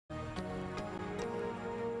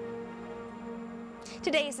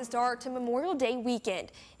Today is the start to Memorial Day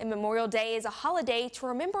weekend, and Memorial Day is a holiday to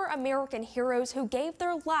remember American heroes who gave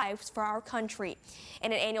their lives for our country.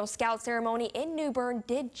 And an annual Scout ceremony in New Bern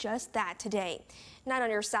did just that today. 9 on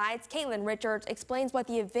Your Side's Caitlin Richards explains what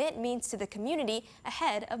the event means to the community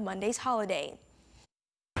ahead of Monday's holiday.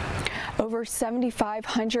 Over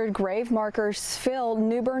 7,500 grave markers filled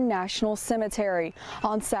New Bern National Cemetery.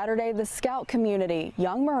 On Saturday, the Scout community,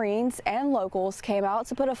 young Marines, and locals came out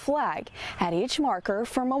to put a flag at each marker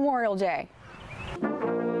for Memorial Day.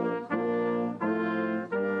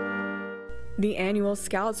 The annual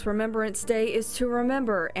Scouts Remembrance Day is to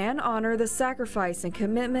remember and honor the sacrifice and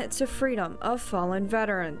commitment to freedom of fallen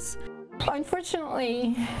veterans.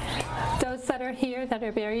 Unfortunately, those that are here, that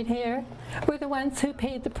are buried here, were the ones who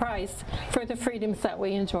paid the price for the freedoms that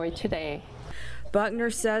we enjoy today.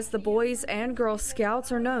 Buckner says the Boys and Girl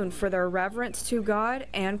Scouts are known for their reverence to God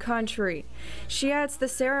and country. She adds the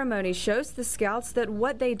ceremony shows the Scouts that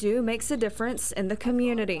what they do makes a difference in the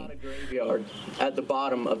community. A graveyard at the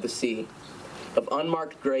bottom of the sea, of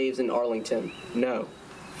unmarked graves in Arlington. No,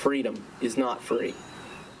 freedom is not free.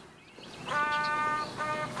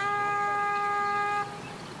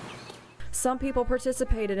 Some people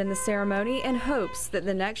participated in the ceremony in hopes that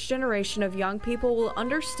the next generation of young people will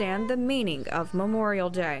understand the meaning of Memorial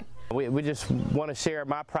Day. We just want to share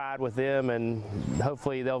my pride with them, and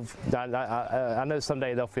hopefully I know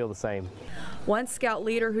someday they'll feel the same. One Scout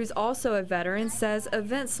leader who's also a veteran says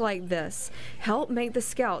events like this help make the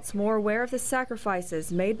Scouts more aware of the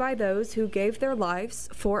sacrifices made by those who gave their lives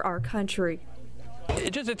for our country.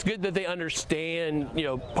 It's good that they understand,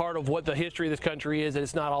 part of what the history of this country is, that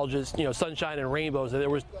it's not all just, sunshine and rainbows, that there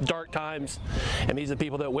was dark times, and these are the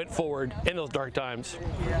people that went forward in those dark times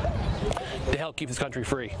to help keep this country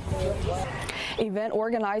free. Event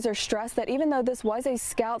organizers stressed that even though this was a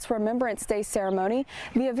Scouts Remembrance Day ceremony,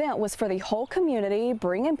 the event was for the whole community,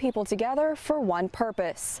 bringing people together for one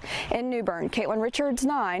purpose. In New Bern, Caitlin Richards,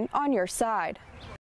 9 on Your Side.